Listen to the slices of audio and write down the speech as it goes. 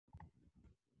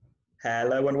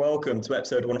Hello and welcome to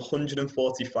episode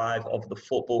 145 of the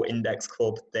Football Index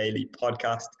Club Daily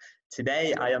Podcast.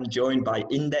 Today I am joined by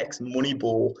Index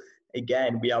Moneyball.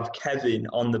 Again, we have Kevin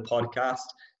on the podcast.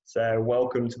 So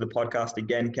welcome to the podcast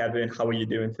again, Kevin. How are you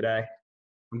doing today?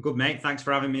 I'm good, mate. Thanks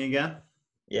for having me again.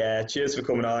 Yeah, cheers for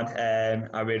coming on.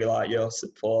 I really like your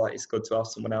support. It's good to have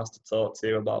someone else to talk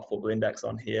to about Football Index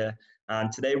on here. And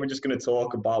today we're just going to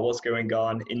talk about what's going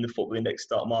on in the Football Index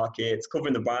stock market,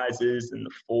 covering the rises and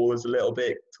the falls a little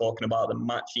bit, talking about the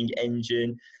matching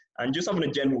engine, and just having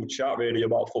a general chat really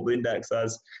about Football Index,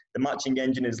 as the matching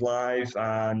engine is live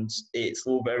and it's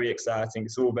all very exciting.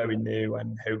 It's all very new,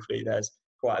 and hopefully there's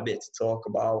quite a bit to talk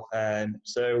about.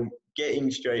 So getting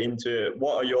straight into it,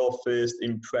 what are your first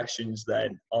impressions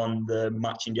then on the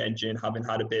matching engine, having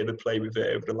had a bit of a play with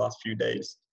it over the last few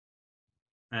days?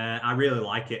 I really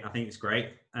like it. I think it's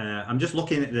great. I'm just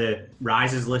looking at the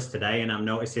rises list today, and I'm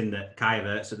noticing that Kai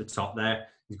Havertz at the top there,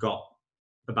 he's got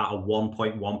about a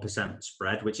 1.1%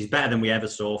 spread, which is better than we ever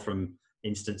saw from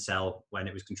Instant Sell when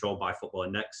it was controlled by Football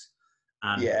Index.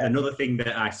 And Another thing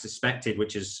that I suspected,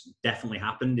 which has definitely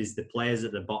happened, is the players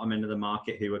at the bottom end of the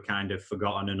market who are kind of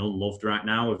forgotten and unloved right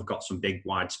now have got some big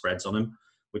wide spreads on them,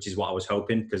 which is what I was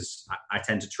hoping, because I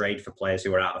tend to trade for players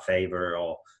who are out of favour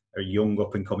or are young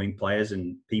up and coming players,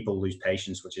 and people lose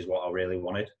patience, which is what I really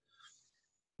wanted.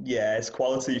 Yeah, it's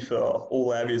quality for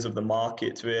all areas of the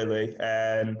market, really.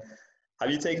 Have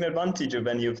you taken advantage of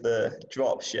any of the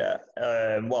drops yet?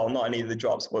 Well, not any of the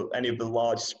drops, but any of the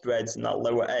large spreads in that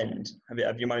lower end.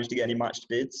 Have you managed to get any matched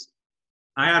bids?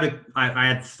 I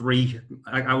had three.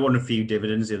 I won a few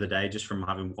dividends the other day just from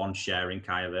having one share in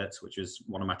Kai Havertz, which was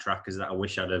one of my trackers that I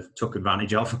wish I'd have took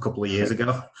advantage of a couple of years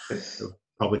ago.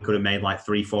 Probably could have made like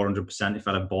 300-400% if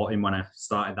I'd have bought him when I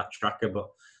started that tracker. But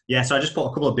yeah, so I just put a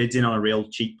couple of bids in on a real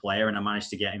cheap player, and I managed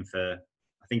to get him for,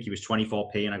 I think he was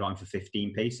 24p, and I got him for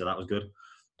 15p, so that was good.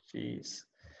 Jeez.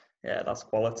 Yeah, that's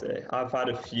quality. I've had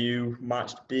a few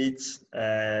matched bids.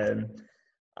 I've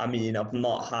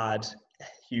not had a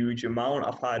huge amount.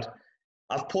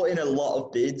 I've put in a lot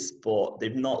of bids, but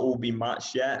they've not all been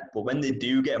matched yet. But when they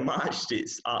do get matched,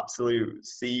 it's absolute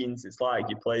scenes. It's like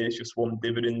your players just won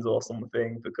dividends or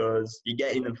something, because you're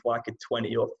getting them for like a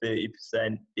 20 or 30%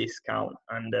 discount.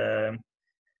 And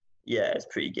yeah, it's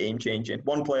pretty game changing.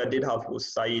 One player I did have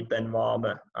was Saeed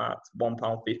Benrahma at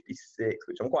 £1.56,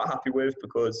 which I'm quite happy with,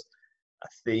 because I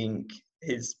think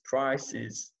his price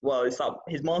is, well,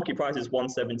 his market price is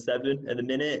 177 at the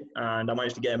minute, and I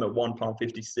managed to get him at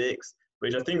 £1.56,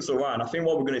 which I think is all right. And I think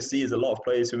what we're going to see is a lot of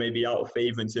players who may be out of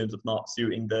favour in terms of not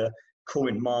suiting the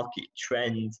current market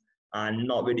trend and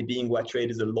not really being where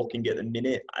traders are looking at the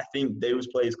minute. I think those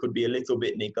players could be a little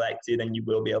bit neglected, and you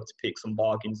will be able to pick some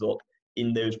bargains up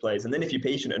in those players. And then if you're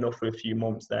patient enough for a few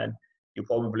months, then you'll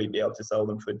probably be able to sell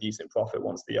them for a decent profit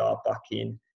once they are back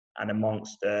in and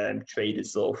amongst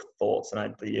traders' sort of thoughts and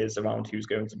ideas around who's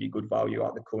going to be good value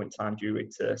at the current time due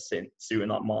to suiting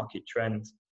that market trend.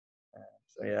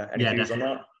 So yeah, any views on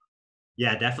that?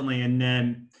 Yeah, definitely. And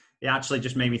it actually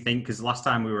just made me think, because last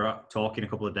time we were talking a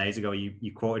couple of days ago,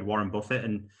 you quoted Warren Buffett,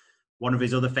 and one of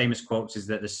his other famous quotes is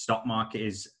that the stock market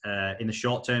is, in the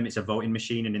short term, it's a voting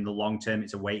machine, and in the long term,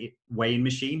 it's a weighing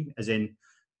machine, as in,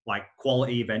 like,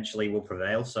 quality eventually will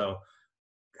prevail. So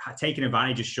taking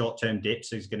advantage of short-term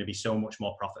dips is going to be so much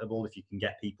more profitable if you can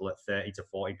get people at 30 to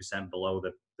 40% below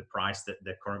the price that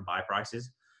the current buy price is.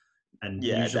 And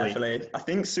yeah, definitely. I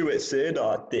think Suat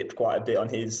Serdar dipped quite a bit on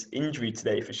his injury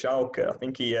today for Schalke. I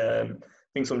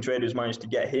think some traders managed to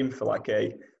get him for like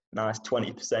a nice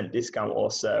 20% discount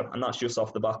or so, and that's just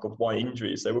off the back of one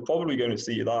injury. So we're probably going to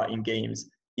see that in games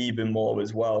even more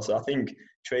as well. So I think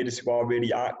traders who are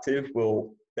really active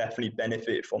will definitely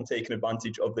benefit from taking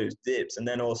advantage of those dips, and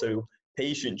then also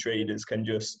patient traders can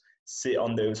just sit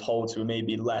on those holds who may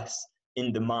be less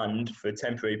in demand for a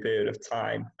temporary period of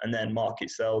time, and then market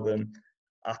sell them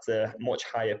at a much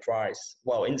higher price.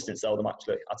 Well, instant sell them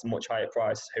actually at a much higher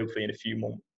price, hopefully in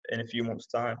a few months'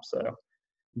 time. So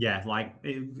yeah,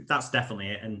 that's definitely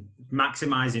it. And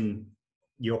maximizing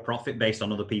your profit based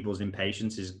on other people's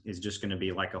impatience is just going to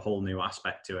be like a whole new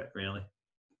aspect to it, really.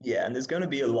 Yeah, and there's going to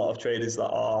be a lot of traders that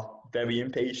are very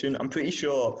impatient. I'm pretty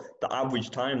sure the average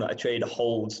time that a trader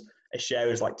holds a share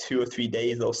is like 2 or 3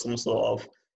 days, or some sort of,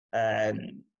 I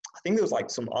think there was like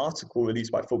some article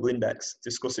released by Football Index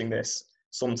discussing this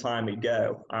some time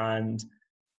ago. And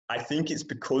I think it's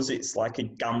because it's like a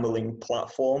gambling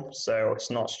platform, so it's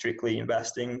not strictly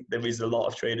investing. There is a lot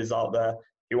of traders out there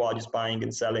who are just buying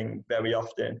and selling very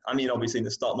often. I mean, obviously in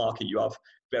the stock market, you have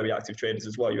very active traders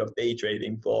as well. You have day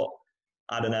trading, but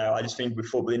I don't know. I just think with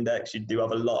Football Index, you do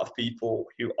have a lot of people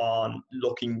who aren't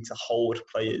looking to hold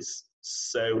players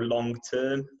so long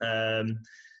term.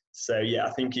 So yeah,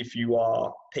 I think if you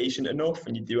are patient enough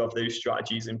and you do have those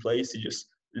strategies in place to just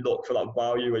look for that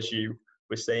value, as you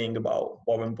were saying about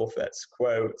Warren Buffett's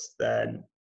quotes, then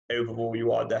overall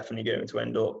you are definitely going to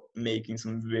end up making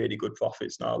some really good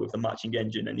profits now with the matching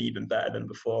engine, and even better than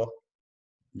before.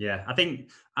 Yeah, I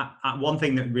think one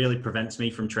thing that really prevents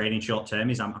me from trading short term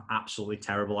is I'm absolutely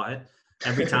terrible at it.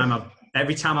 Every time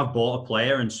I've bought a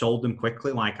player and sold them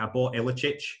quickly, like I bought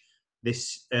Ilicic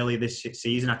this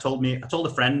season. I told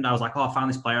a friend, I was like, oh, I found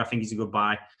this player, I think he's a good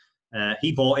buy.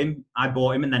 He bought him, I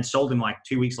bought him, and then sold him like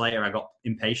 2 weeks later. I got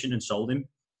impatient and sold him,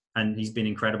 and he's been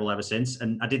incredible ever since.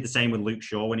 And I did the same with Luke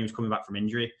Shaw when he was coming back from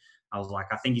injury. I was like,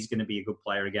 I think he's going to be a good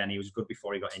player again. He was good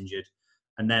before he got injured.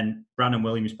 And then Brandon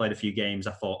Williams played a few games.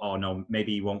 I thought, oh no,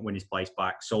 maybe he won't win his place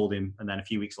back. Sold him. And then a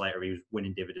few weeks later, he was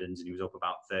winning dividends and he was up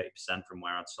about 30% from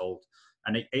where I'd sold.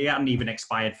 And he hadn't even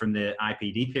expired from the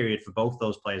IPD period for both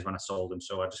those players when I sold them.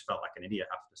 So I just felt like an idiot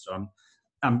after. So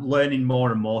I'm learning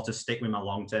more and more to stick with my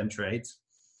long-term trades.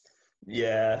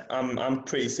 Yeah, I'm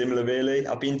pretty similar really.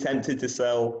 I've been tempted to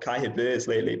sell Kai Havertz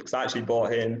lately because I actually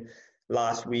bought him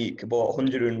last week. I bought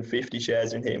 150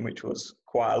 shares in him, which was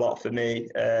quite a lot for me,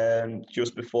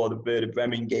 just before the Werder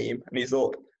Bremen game. And he's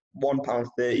up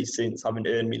 £1.30 since, having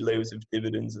earned me loads of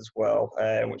dividends as well,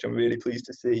 which I'm really pleased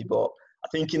to see. But I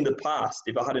think in the past,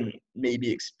 if I hadn't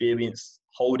maybe experienced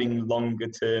holding longer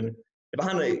term, if I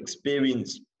hadn't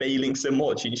experienced failing so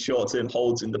much in short-term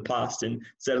holds in the past and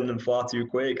selling them far too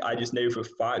quick, I just know for a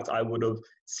fact I would have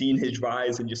seen his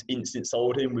rise and just instant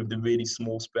sold him with the really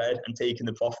small spread and taken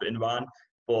the profit and ran.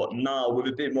 But now, with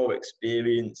a bit more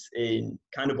experience in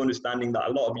kind of understanding that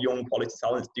a lot of young quality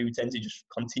talents do tend to just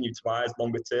continue to rise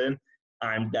longer term,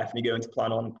 I'm definitely going to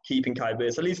plan on keeping Kai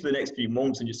Havertz at least for the next few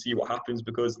months and just see what happens,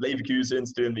 because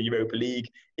Leverkusen's doing the Europa League.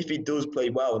 If he does play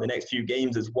well in the next few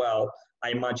games as well, I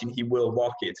imagine he will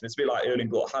rock it. And it's a bit like Erling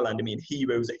Braut Haaland. I mean, he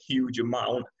rose a huge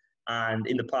amount. And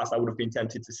in the past, I would have been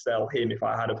tempted to sell him if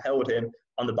I had have held him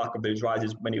on the back of those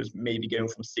rises when he was maybe going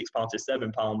from £6 to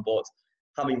 £7. But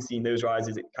having seen those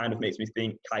rises, it kind of makes me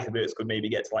think Kai Havertz could maybe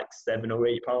get to like £7 or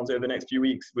 £8 over the next few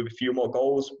weeks with a few more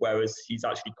goals, whereas he's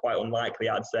actually quite unlikely,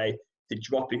 I'd say, to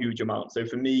drop a huge amount. So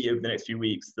for me, over the next few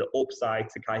weeks, the upside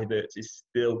to Kai Havertz is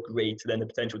still greater than the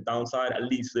potential downside, at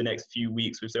least for the next few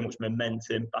weeks with so much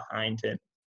momentum behind him.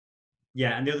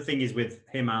 Yeah, and the other thing is with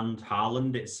him and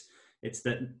Haaland, it's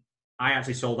that I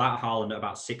actually sold out Haaland at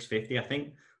about 650, I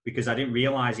think, because I didn't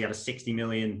realise he had a 60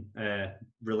 million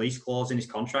release clause in his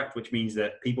contract, which means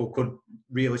that people could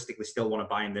realistically still want to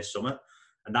buy him this summer.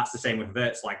 And that's the same with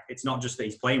Havertz. Like, it's not just that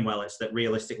he's playing well, it's that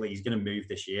realistically he's going to move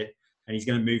this year. And he's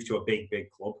going to move to a big, big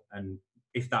club. And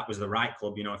if that was the right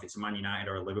club, you know, if it's a Man United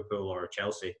or a Liverpool or a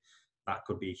Chelsea, that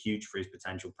could be huge for his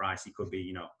potential price. He could be,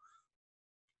 you know,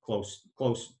 close,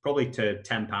 probably to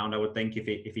 £10, I would think, if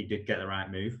he did get the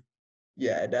right move.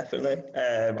 Yeah, definitely.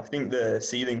 I think the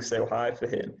ceiling's so high for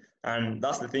him. And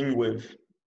that's the thing with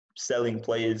selling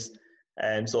players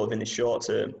sort of in the short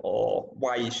term, or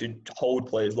why you should hold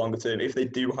players longer term. If they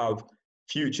do have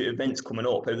future events coming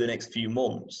up over the next few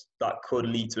months, that could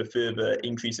lead to a further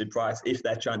increase in price if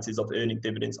their chances of earning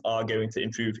dividends are going to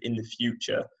improve in the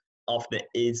future. Often it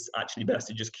is actually best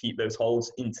to just keep those holds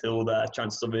until their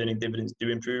chances of earning dividends do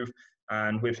improve.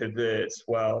 And with Havertz,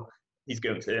 well, he's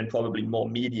going to earn probably more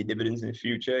media dividends in the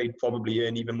future. He'd probably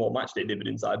earn even more matchday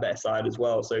dividends at a better side as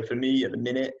well. So for me, at the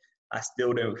minute, I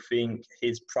still don't think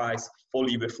his price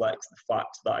fully reflects the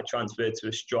fact that a transfer to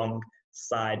a strong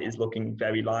side is looking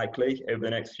very likely over the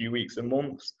next few weeks and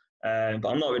months. But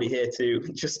I'm not really here to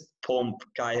just pump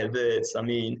Kai Havertz. I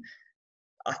mean,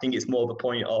 I think it's more the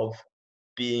point of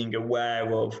being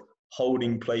aware of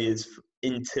holding players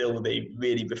until they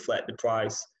really reflect the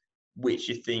price, which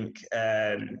you think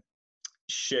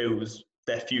shows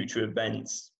their future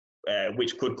events,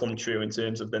 which could come true in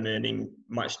terms of them earning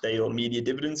match day or media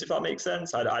dividends, if that makes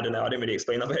sense. I don't know. I didn't really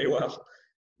explain that very well.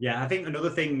 Yeah, I think another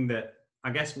thing that, I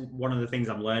guess one of the things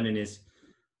I'm learning is,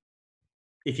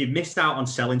 if you've missed out on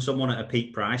selling someone at a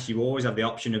peak price, you always have the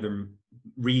option of them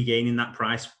regaining that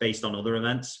price based on other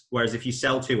events. Whereas if you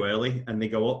sell too early and they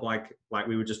go up, like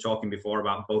we were just talking before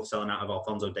about both selling out of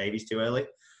Alphonso Davies too early,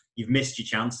 you've missed your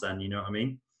chance then, you know what I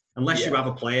mean? Unless you have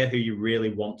a player who you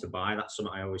really want to buy. That's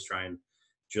something I always try and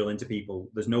drill into people.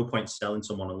 There's no point selling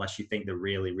someone unless you think they're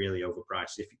really, really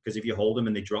overpriced. Because if you hold them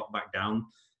and they drop back down,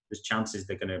 there's chances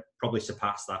they're going to probably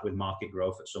surpass that with market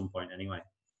growth at some point anyway.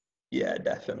 Yeah,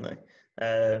 definitely.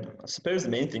 I suppose the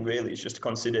main thing really is just to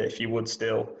consider if you would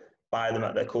still buy them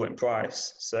at their current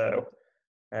price. So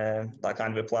that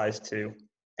kind of applies to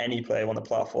any player on the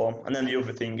platform. And then the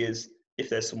other thing is, if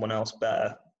there's someone else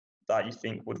better that you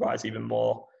think would rise even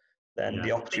more, then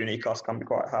the opportunity cost can be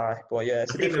quite high. But yeah,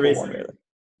 it's I a think difficult one, really.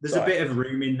 There's a bit of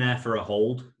room in there for a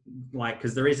hold, like,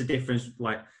 because there is a difference.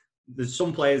 Like, there's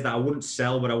some players that I wouldn't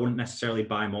sell, but I wouldn't necessarily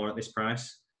buy more at this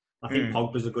price. I think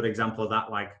Pogba's a good example of that.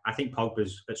 Like, I think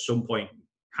Pogba's at some point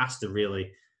has to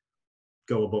really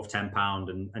go above £10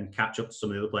 and catch up to some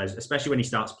of the other players, especially when he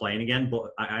starts playing again.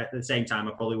 But at the same time,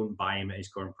 I probably wouldn't buy him at his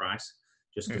current price,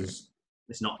 just because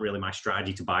it's not really my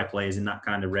strategy to buy players in that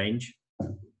kind of range.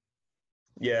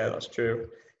 Yeah, that's true.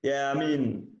 Yeah, I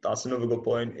mean, that's another good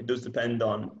point. It does depend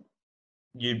on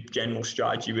your general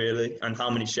strategy, really, and how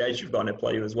many shares you've got in a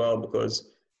player as well, because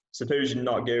suppose you're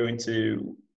not going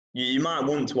to, you might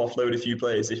want to offload a few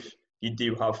players if you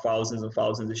do have thousands and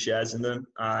thousands of shares in them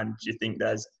and you think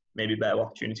there's maybe better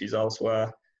opportunities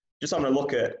elsewhere. Just having a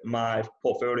look at my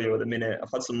portfolio at the minute,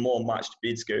 I've had some more matched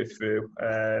bids go through.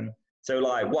 So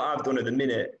like what I've done at the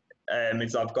minute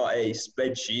is I've got a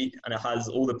spreadsheet and it has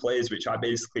all the players which I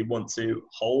basically want to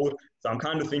hold. So I'm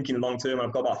kind of thinking long term,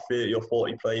 I've got about 30 or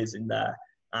 40 players in there.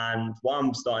 And what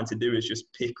I'm starting to do is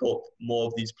just pick up more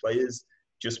of these players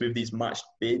just with these matched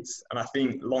bids. And I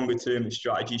think longer term, the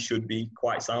strategy should be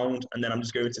quite sound. And then I'm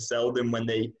just going to sell them when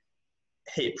they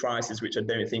hit prices which I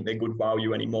don't think they're good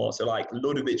value anymore. So like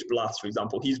Ludovic Blas, for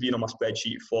example, he's been on my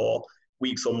spreadsheet for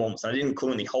weeks or months. I didn't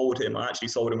currently hold him. I actually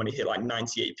sold him when he hit like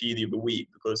 98p the other week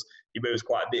because he rose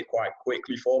quite a bit quite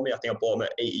quickly for me. I think I bought him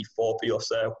at 84p or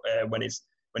so when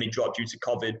he dropped due to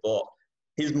COVID. But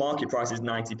his market price is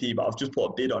 90p, but I've just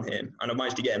put a bid on him and I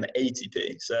managed to get him at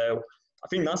 80p. So I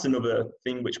think that's another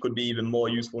thing which could be even more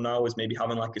useful now is maybe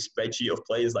having like a spreadsheet of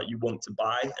players that you want to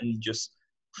buy and just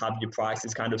have your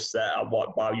prices kind of set at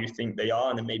what value you think they are,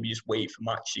 and then maybe just wait for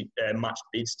matched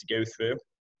bids to go through.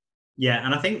 Yeah,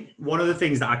 and I think one of the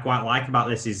things that I quite like about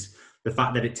this is the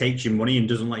fact that it takes your money and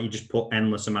doesn't let you just put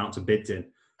endless amounts of bids in.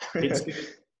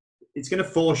 It's going to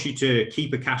force you to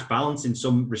keep a cash balance in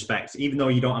some respects, even though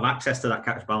you don't have access to that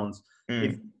cash balance.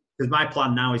 Because my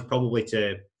plan now is probably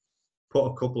to put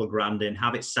a couple of grand in,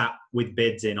 have it sat with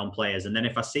bids in on players, and then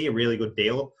if I see a really good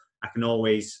deal, I can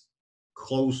always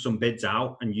close some bids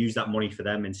out and use that money for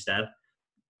them instead.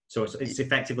 So it's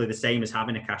effectively the same as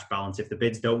having a cash balance. If the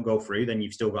bids don't go through, then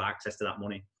you've still got access to that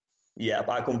money. Yeah,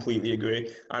 I completely agree.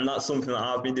 And that's something that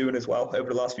I've been doing as well over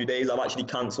the last few days. I've actually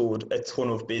cancelled a ton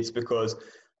of bids because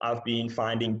I've been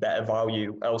finding better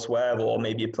value elsewhere, or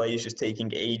maybe a player's just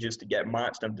taking ages to get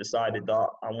matched. I've decided that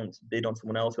I want to bid on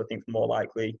someone else who I think is more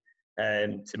likely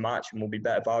to match and will be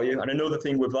better value. And another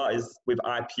thing with that is with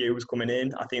IPOs coming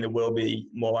in, I think there will be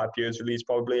more IPOs released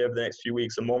probably over the next few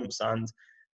weeks and months. And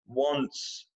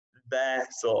once they're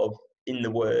sort of in the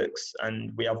works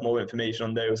and we have more information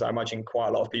on those, I imagine quite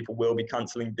a lot of people will be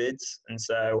cancelling bids. And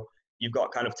so you've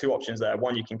got kind of two options there.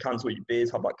 One, you can cancel your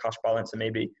bids, have that cash balance and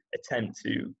maybe attempt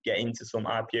to get into some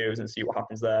IPOs and see what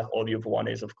happens there. Or the other one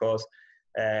is, of course,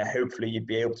 hopefully you'd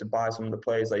be able to buy some of the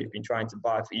players that you've been trying to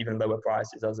buy for even lower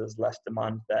prices as there's less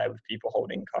demand there with people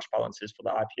holding cash balances for the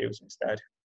IPOs instead.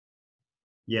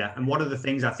 Yeah, and one of the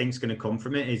things I think is going to come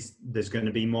from it is there's going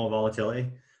to be more volatility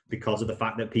because of the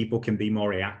fact that people can be more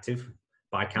reactive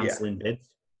by cancelling bids.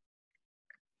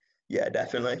 Yeah,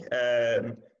 definitely.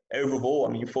 Overall,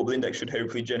 I mean, Football Index should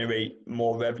hopefully generate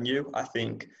more revenue. I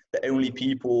think the only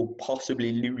people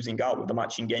possibly losing out with the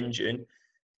matching engine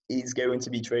is going to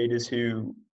be traders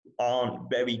who aren't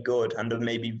very good and are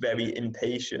maybe very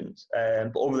impatient.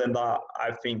 But other than that,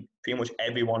 I think pretty much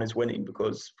everyone is winning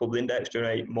because Football Index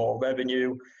generate more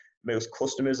revenue. Most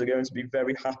customers are going to be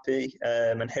very happy,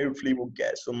 and hopefully we'll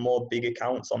get some more big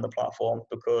accounts on the platform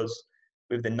because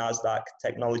with the NASDAQ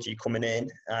technology coming in,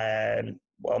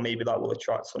 well, maybe that will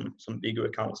attract some bigger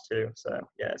accounts too. So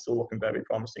yeah, it's all looking very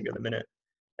promising at the minute.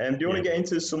 Do you want to get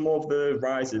into some more of the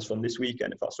rises from this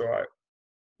weekend, if that's all right?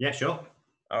 Yeah, sure.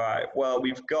 All right. Well,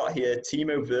 we've got here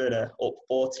Timo Werner up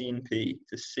 14p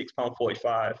to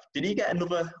 £6.45. Did he get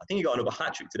another? I think he got another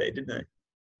hat trick today, didn't he?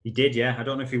 He did, yeah. I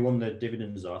don't know if he won the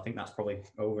dividends though. I think that's probably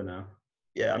over now.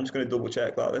 Yeah, I'm just going to double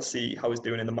check that. Let's see how he's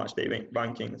doing in the match day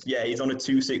rankings. Yeah, he's on a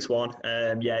 261.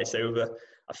 Yeah, it's over.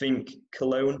 I think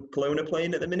Cologne are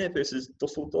playing at the minute versus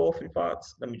Dusseldorf, in fact.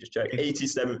 Let me just check.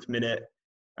 87th minute,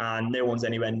 and no one's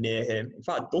anywhere near him. In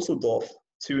fact, Dusseldorf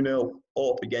 2-0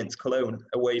 up against Cologne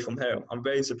away from home. I'm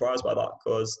very surprised by that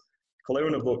because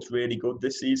Cologne have looked really good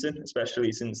this season,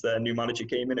 especially since their new manager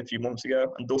came in a few months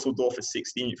ago. And Dusseldorf is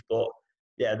 16th, but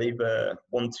yeah, they've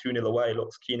won 2-0 away.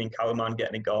 Looks Keenan Karaman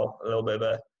getting a goal. A little bit of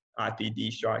a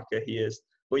IPD striker he is.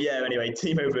 But yeah, anyway,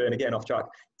 Timo Werner again off track.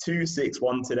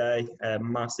 2-6-1 today.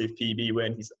 Massive PB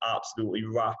win. He's absolutely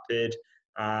rapid.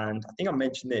 And I think I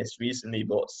mentioned this recently,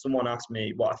 but someone asked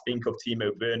me what I think of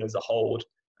Timo Werner as a hold.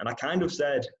 And I kind of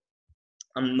said,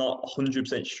 I'm not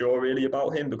 100% sure really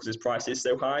about him because his price is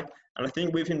so high. And I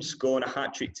think with him scoring a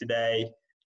hat-trick today,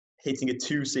 hitting a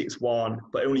 261,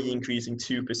 but only increasing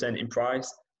 2% in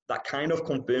price, that kind of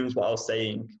confirms what I was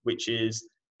saying, which is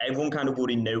everyone kind of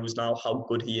already knows now how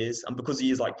good he is. And because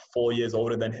he is like 4 years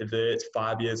older than Havertz,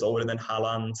 5 years older than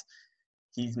Haaland,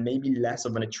 he's maybe less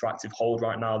of an attractive hold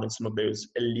right now than some of those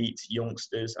elite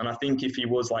youngsters. And I think if he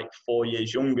was like 4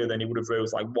 years younger, then he would have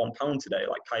rose like £1 today,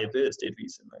 like Kai Havertz did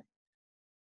recently.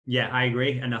 Yeah, I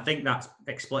agree, and I think that's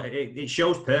it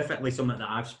shows perfectly something that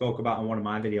I've spoke about in one of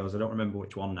my videos. I don't remember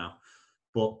which one now,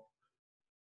 but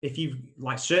if you've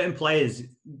like certain players,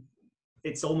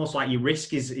 it's almost like your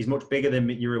risk is much bigger than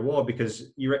your reward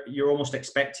because you're almost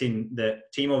expecting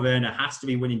that Timo Werner has to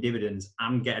be winning dividends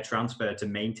and get a transfer to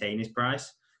maintain his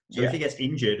price. So if he gets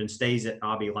injured and stays at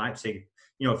RB Leipzig,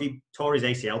 if he tore his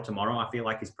ACL tomorrow, I feel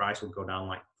like his price would go down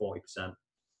like 40%.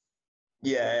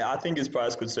 Yeah, I think his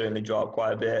price could certainly drop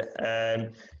quite a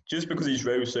bit, just because he's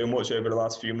rose so much over the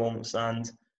last few months. And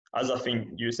as I think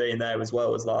you were saying there as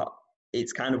well, is that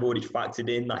it's kind of already factored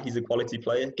in that he's a quality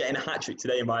player. Getting a hat-trick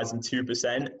today and rising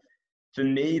 2%, for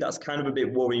me, that's kind of a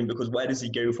bit worrying because where does he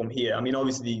go from here? I mean,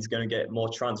 obviously, he's going to get more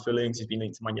transfer links. He's been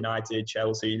linked to Man United,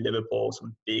 Chelsea, Liverpool,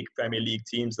 some big Premier League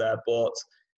teams there. But,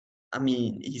 I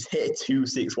mean, he's hit a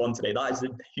 261 today. That is a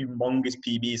humongous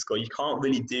PB score. You can't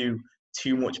really do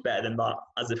too much better than that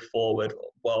as a forward.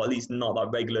 Well, at least not that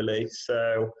regularly.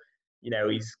 So,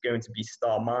 he's going to be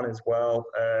star man as well.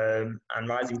 And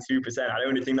rising 2%, I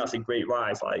don't think that's a great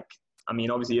rise. Like, I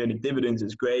mean, obviously earning dividends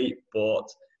is great, but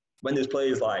when there's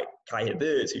players like Kai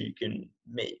Havertz who can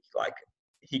make, like,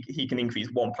 he can increase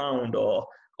 £1, or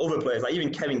other players, like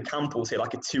even Kevin Campbell's hit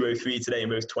like a 203 today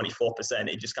and rose 24%.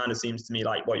 It just kind of seems to me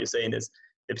like what you're saying is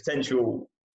the potential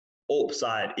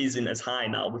upside isn't as high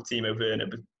now with Timo Werner,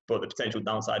 but the potential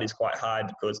downside is quite high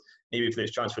because maybe if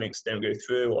those transfer links don't go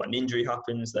through or an injury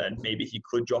happens, then maybe he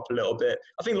could drop a little bit.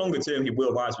 I think longer term he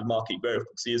will rise with market growth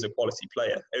because he is a quality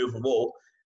player overall,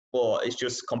 but it's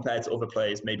just compared to other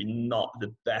players, maybe not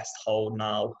the best hold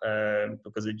now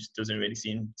because it just doesn't really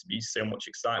seem to be so much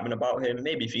excitement about him.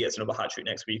 Maybe if he gets another hat-trick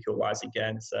next week, he'll rise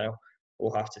again. So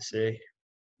we'll have to see.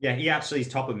 Yeah, he actually is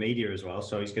top of media as well,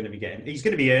 so he's going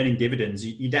to be earning dividends.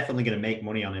 You're definitely going to make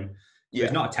money on him. So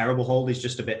He's not a terrible hold. He's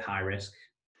just a bit high risk.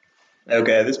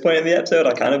 Okay, at this point in the episode,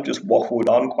 I kind of just waffled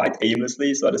on quite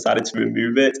aimlessly, so I decided to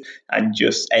remove it and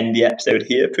just end the episode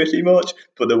here pretty much.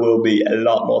 But there will be a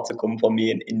lot more to come from me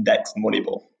in Index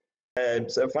Moneyball.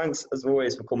 So thanks as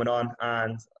always for coming on,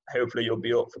 and hopefully you'll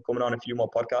be up for coming on a few more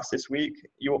podcasts this week.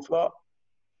 You up for that?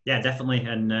 Yeah, definitely,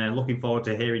 and looking forward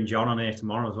to hearing John on here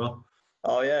tomorrow as well.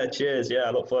 Oh yeah, cheers. Yeah,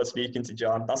 I look forward to speaking to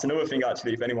John. That's another thing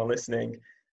actually, if anyone listening,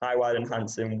 High, Wide and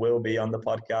Handsome will be on the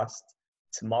podcast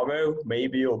tomorrow.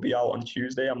 Maybe it'll be out on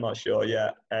Tuesday. I'm not sure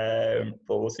yet.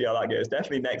 But we'll see how that goes.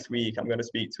 Definitely next week. I'm going to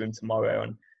speak to him tomorrow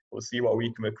and we'll see what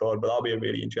we can record. But that'll be a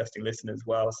really interesting listen as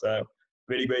well. So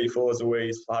really grateful as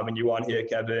always for having you on here,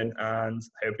 Kevin. And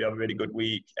hope you have a really good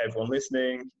week. Everyone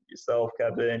listening, yourself,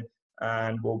 Kevin.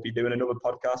 And we'll be doing another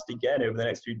podcast again over the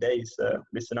next few days. So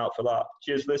listen out for that.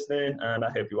 Cheers for listening, and I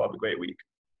hope you have a great week.